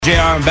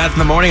JR and Beth in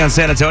the morning on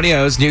San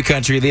Antonio's new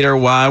country leader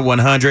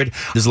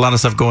Y100. There's a lot of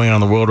stuff going on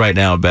in the world right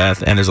now,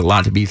 Beth, and there's a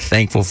lot to be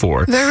thankful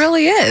for. There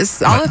really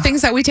is. All the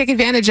things that we take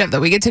advantage of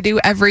that we get to do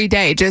every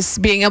day.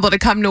 Just being able to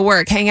come to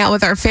work, hang out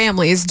with our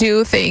families,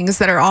 do things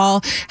that are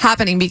all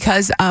happening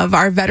because of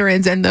our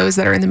veterans and those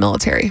that are in the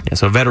military. Yeah,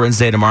 so Veterans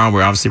Day tomorrow.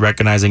 We're obviously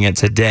recognizing it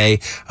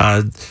today.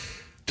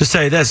 Just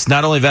say this,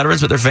 not only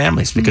veterans, but their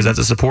families, because that's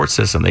a support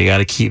system. They got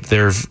to keep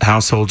their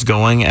households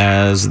going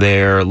as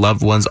their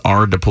loved ones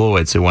are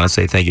deployed. So we want to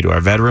say thank you to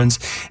our veterans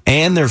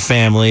and their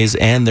families.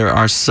 And there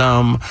are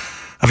some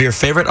of your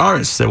favorite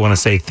artists that want to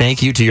say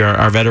thank you to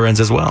our veterans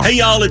as well. Hey,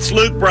 y'all, it's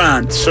Luke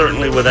Bryan.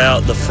 Certainly without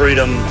the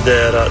freedom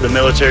that the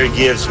military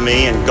gives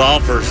me and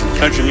golfers and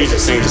country music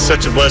singers, it's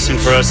such a blessing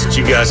for us that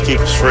you guys keep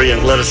us free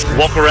and let us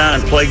walk around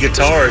and play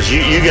guitars.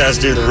 You guys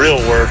do the real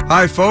work.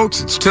 Hi,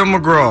 folks. It's Tim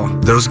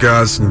McGraw. Those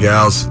guys and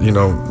gals,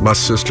 my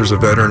sister's a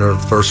veteran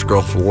of the First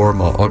Gulf War.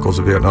 My uncle's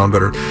a Vietnam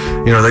veteran.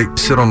 They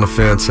sit on the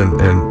fence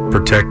and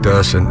protect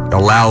us and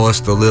allow us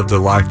to live the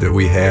life that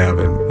we have.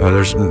 And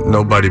there's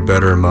nobody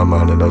better in my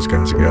mind than those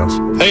guys.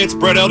 Hey, it's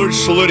Brett Eldridge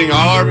saluting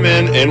all our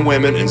men and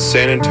women in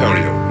San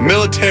Antonio,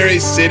 Military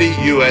City,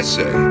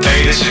 USA.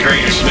 Hey, this is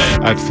Granger Smith.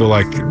 I feel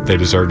like they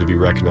deserve to be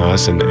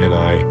recognized, and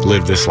I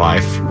live this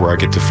life where I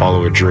get to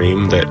follow a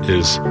dream that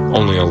is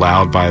only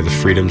allowed by the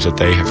freedoms that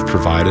they have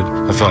provided.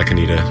 I feel like I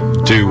need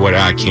to do what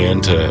I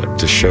can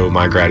to show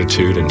my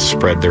gratitude and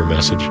spread their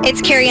message.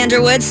 It's Carrie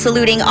Underwood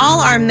saluting all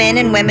our men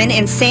and women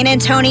in San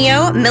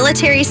Antonio,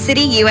 Military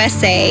City,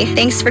 USA.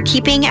 Thanks for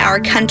keeping our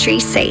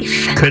country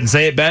safe. Couldn't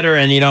say it better.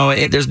 And,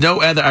 there's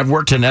no other, I've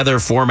worked in other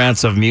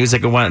formats of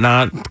music and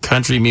whatnot.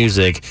 Country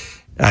music,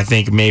 I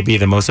think, may be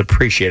the most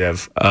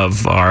appreciative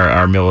of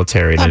our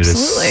military. And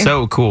Absolutely. It is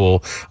so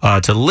cool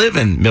to live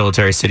in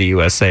Military City,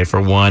 USA,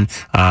 for one.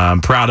 I'm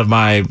proud of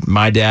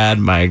my dad,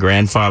 my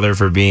grandfather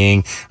for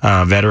being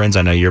veterans.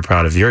 I know you're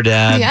proud of your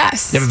dad.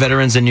 Yes. You have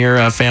veterans in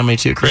your family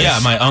too, Chris? Yeah,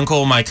 my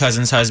uncle, my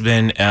cousin's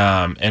husband,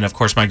 and of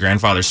course my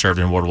grandfather served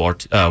in World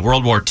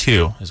War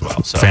II as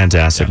well. So,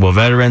 fantastic. Yeah. Well,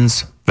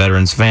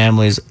 veterans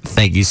families,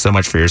 thank you so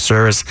much for your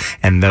service,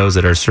 and those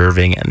that are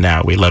serving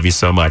now, we love you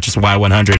so much. It's Y100.